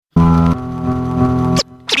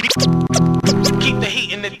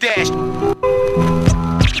in the dash.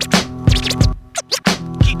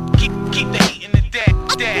 Keep the heat in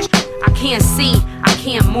the dash. I can't see, I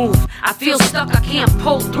can't move. I feel stuck, I can't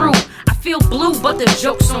pull through. I feel blue, but the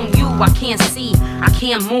joke's on you. I can't see, I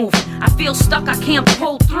can't move. I feel stuck, I can't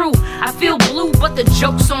pull through. I feel blue, but the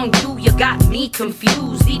joke's on you. You got me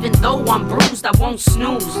confused. Even though I'm bruised, I won't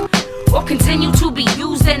snooze or continue to be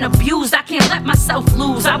used and abused. I can't let myself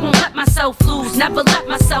lose. I won't let myself lose. Never let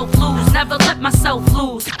myself lose. Never let myself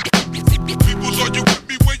lose. Peoples, are you with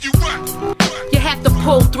me where you at? You have to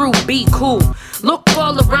pull through, be cool. Look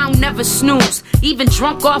all around, never snooze. Even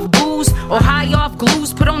drunk off booze or high off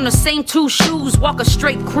glues. Put on the same two shoes, walk a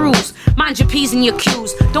straight cruise. Mind your P's and your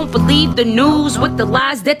Q's. Don't believe the news with the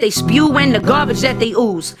lies that they spew and the garbage that they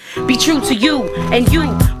ooze. Be true to you, and you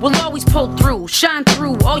will always pull through. Shine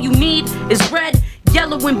through, all you need is red,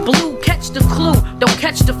 yellow, and blue. Catch the clue, don't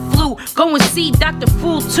catch the flu. Go and see Dr.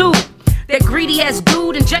 Fool too. That greedy ass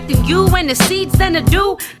dude injecting you and the seeds then to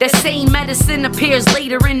do. That same medicine appears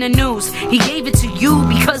later in the news. He gave it to you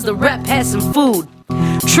because the rep had some food.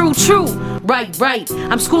 True, right.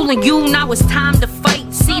 I'm schooling you, now it's time to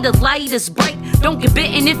fight. See the light is bright. Don't get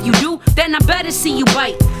bitten, if you do, then I better see you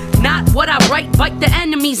bite. Not what I write, bite the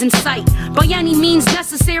enemies in sight. By any means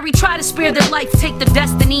necessary, try to spare their life. Take the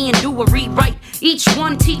destiny and do a rewrite. Each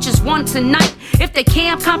one teaches one tonight. If they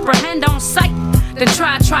can't comprehend on sight, then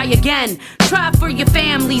try again. Try for your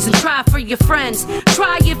families and try for your friends.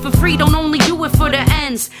 Try it for free, don't only do it for the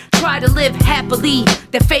ends. Try to live happily,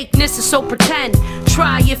 that fakeness is so pretend.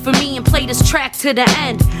 Try it for me and play this track to the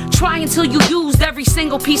end. Try until you used every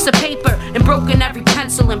single piece of paper and broken every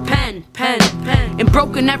pencil and pen. And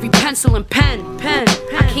broken every pencil and pen.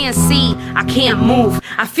 I can't see, I can't move.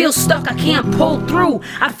 I feel stuck, I can't pull through.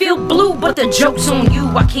 I feel blue, but the joke's on you.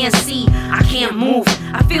 I can't see, I can't move.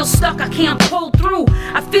 I feel stuck, I can't pull through.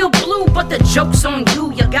 I feel blue, but the joke's on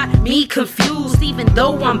you. You got me confused. Even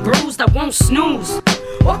though I'm bruised, I won't snooze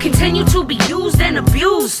or continue to be used and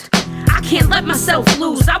abused. I can't let myself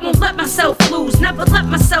lose. I won't let myself lose. Never let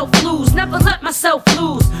myself lose. Never let myself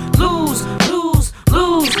lose. Lose.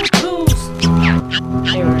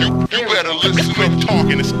 You better listen up,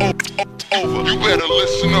 talking is over. You better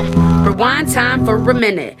listen up. Rewind time for a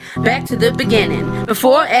minute, back to the beginning.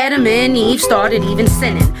 Before Adam and Eve started even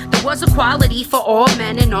sinning, there was equality for all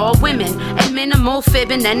men and all women, and minimal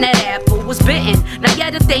fibbing, and that apple was bitten. Now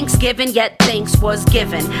yet a Thanksgiving, yet thanks was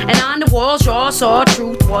given, and on the walls y'all saw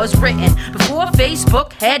truth was written. Before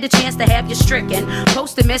Facebook had the chance to have you stricken,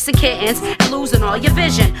 posting missing kittens and losing all your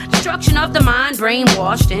vision. Destruction of the mind,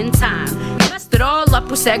 brainwashed in time. You messed it all up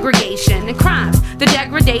with segregation and crimes. The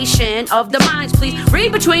degradation of the minds, please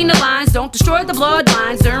read between the lines. Don't destroy the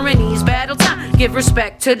bloodlines during these battle times. Give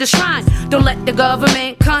respect to the shrine. Don't let the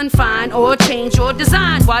government confine or change your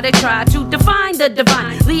design while they try to define the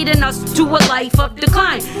divine, leading us to a life of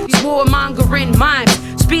decline. These warmongering minds,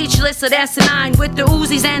 speechless at asinine, with the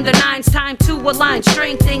Uzis and the nines. Time to align,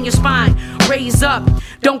 strengthen your spine. Raise up,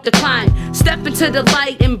 don't decline. Step into the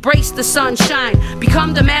light, embrace the sunshine.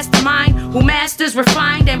 Become the mastermind who masters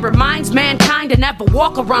refined and reminds mankind to never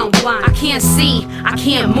walk around blind. I can't see, I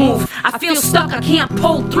can't move. I feel stuck, I can't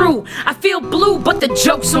pull through. I feel blue, but the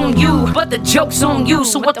joke's on you.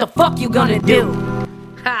 So what the fuck you gonna do?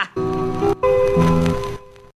 Ha!